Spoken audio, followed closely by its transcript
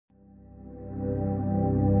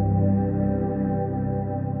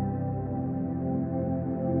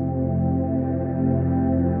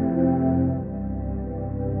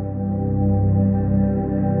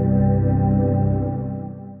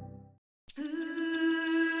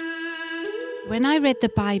When I read the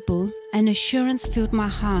Bible, an assurance filled my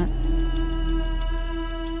heart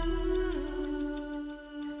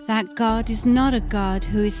that God is not a God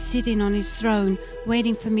who is sitting on his throne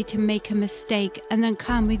waiting for me to make a mistake and then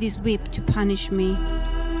come with his whip to punish me.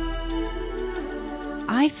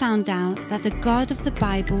 I found out that the God of the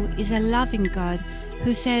Bible is a loving God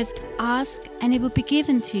who says, "Ask and it will be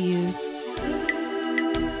given to you."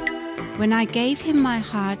 When I gave him my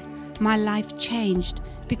heart, my life changed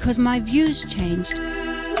because my views changed.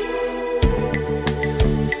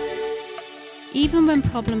 Even when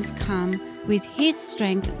problems come, with his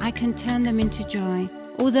strength I can turn them into joy.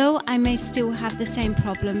 Although I may still have the same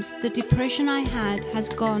problems, the depression I had has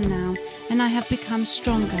gone now and I have become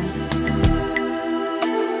stronger.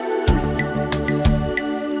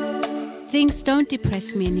 Things don't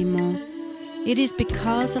depress me anymore. It is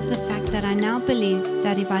because of the fact that I now believe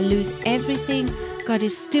that if I lose everything, God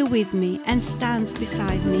is still with me and stands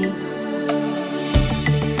beside me.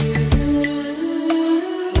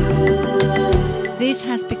 This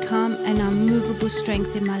has become an unmovable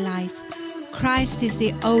strength in my life. Christ is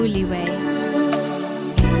the only way.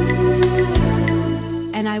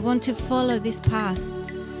 And I want to follow this path.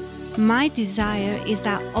 My desire is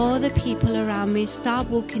that all the people around me start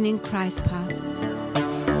walking in Christ's path.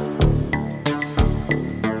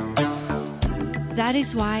 That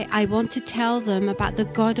is why I want to tell them about the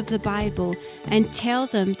God of the Bible and tell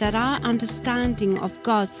them that our understanding of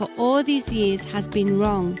God for all these years has been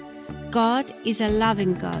wrong. God is a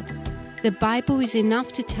loving God. The Bible is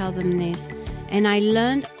enough to tell them this, and I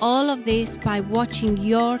learned all of this by watching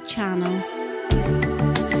your channel.